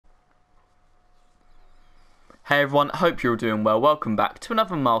Hey everyone, hope you're all doing well. Welcome back to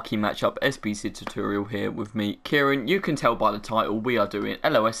another Marquee matchup SBC tutorial here with me, Kieran. You can tell by the title we are doing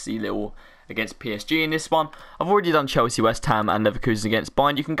LOSC Lille against PSG in this one. I've already done Chelsea, West Ham and Leverkusen against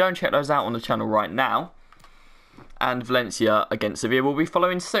Bayern. You can go and check those out on the channel right now. And Valencia against Sevilla will be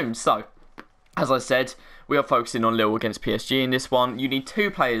following soon. So, as I said, we are focusing on Lille against PSG in this one. You need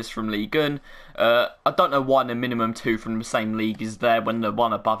 2 players from Ligue 1. I don't know why the minimum 2 from the same league is there when the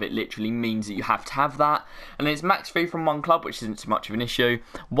one above it literally means that you have to have that. And then it's max 3 from 1 club, which isn't too much of an issue.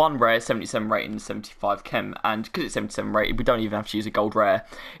 1 rare, 77 rating, 75 chem. And because it's 77 rated, we don't even have to use a gold rare.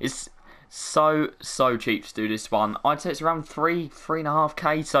 It's so cheap to do this one. I'd say it's around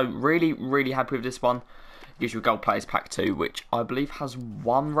 3.5k. So really happy with this one. Gives you a gold players pack 2, which I believe has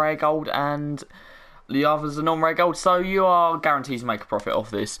 1 rare gold and the other's a non-rare gold, so you are guaranteed to make a profit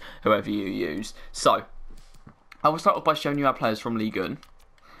off this, whoever you use. So, I will start off by showing you our players from Ligue 1.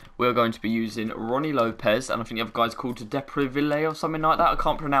 We are going to be using Ronnie Lopez, and I think the other guy's called Depreville or something like that. I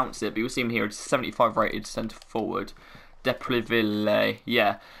can't pronounce it, but you'll see him here. It's 75 rated centre forward. Depreville,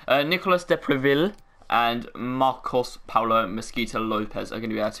 yeah. Nicolas Depreville and Marcos Paulo Mesquita Lopez are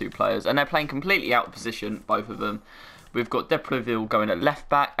going to be our 2 players, and they're playing completely out of position, both of them. We've got Depreville going at left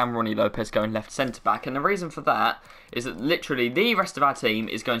back and Ronnie Lopez going left centre back. And the reason for that is that literally the rest of our team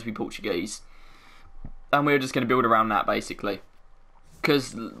is going to be Portuguese. And we're just going to build around that basically.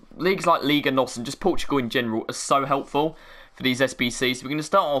 Because leagues like Liga NOS and just Portugal in general are so helpful for these SBCs. So we're going to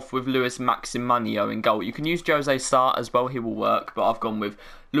start off with Luis Maximinho in goal. You can use Jose Sarr as well, he will work. But I've gone with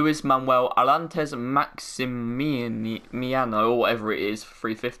Luis Manuel Alantes Maximiano or whatever it is for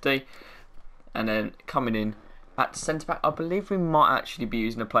 350. And then coming in at centre-back, I believe we might actually be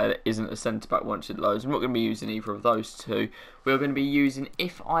using a player that isn't a centre-back once it loads. I'm not going to be using either of those 2. We're going to be using,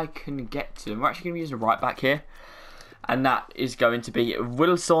 if I can get to them, we're actually going to be using a right-back here. And that is going to be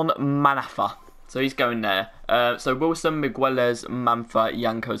Wilson Manafa. So he's going there. So Wilson, Migueles, Manfa,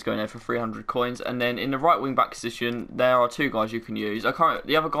 Yanko's going there for 300 coins. And then in the right wing-back position, there are 2 guys you can use.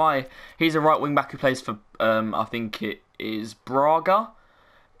 The other guy, he's a right wing-back who plays for, I think it is Braga.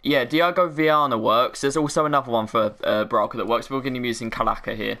 Yeah, Diogo Viana works. There's also another one for Braga that works. We're going to be using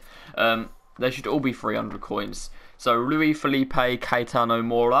Kalaka here. They should all be 300 coins. So, Luis Felipe Caetano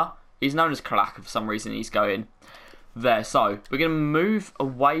Mora. He's known as Kalaka for some reason. He's going there. So, we're going to move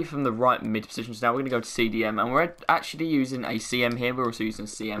away from the right mid positions now. We're going to go to CDM. And we're actually using a CM here. We're also using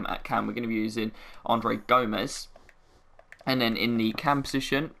CM at cam. We're going to be using Andre Gomez. And then in the cam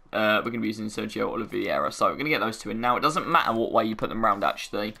position, we're going to be using Sergio Oliveira. So we're going to get those 2 in now. It doesn't matter what way you put them around,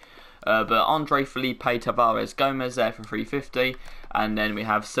 actually. But Andre Felipe Tavares Gomez there for 350. And then we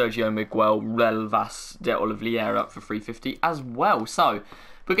have Sergio Miguel Relvas de Oliveira for 350 as well. So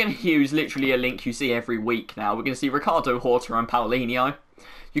we're going to use literally a link you see every week now. We're going to see Ricardo Horta and Paulinho.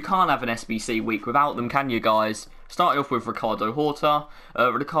 You can't have an SBC week without them, can you guys? Starting off with Ricardo Horta.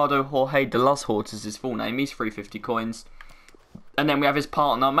 Ricardo Jorge de los Hortas is his full name. He's 350 coins. And then we have his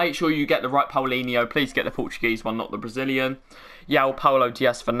partner. Make sure you get the right Paulinho. Please get the Portuguese one, not the Brazilian. João Paulo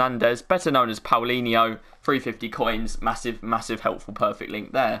Dias Fernandes, better known as Paulinho. 350 coins. Massive helpful perfect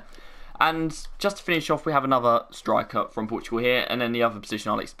link there. And just to finish off, we have another striker from Portugal here. And then the other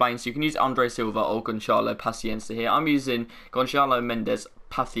position I'll explain. So you can use Andre Silva or Gonçalo Paciência here. I'm using Gonçalo Mendes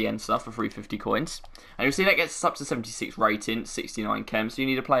Paciência for 350 coins. And you'll see that gets us up to 76 rating, 69 chem. So you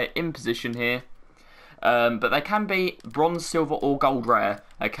need a player in position here. But they can be bronze, silver or gold rare,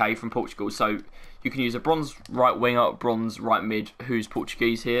 okay, from Portugal. So you can use a bronze right winger, bronze right mid who's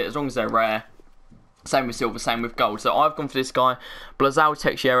Portuguese here, as long as they're rare. Same with silver, same with gold. So I've gone for this guy, Blazal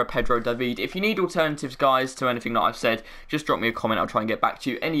Teixeira Pedro David. If you need alternatives, guys, to anything that I've said, just drop me a comment. I'll try and get back to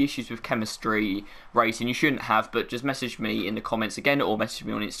you. Any issues with chemistry rating, you shouldn't have, but just message me in the comments again or message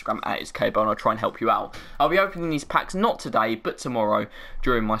me on Instagram at @iskbo and I'll try and help you out. I'll be opening these packs not today, but tomorrow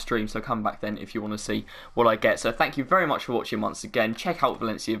during my stream, so come back then if you want to see what I get. So thank you very much for watching once again. Check out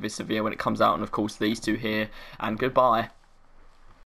Valencia v Sevilla when it comes out, and of course these 2 here, and goodbye.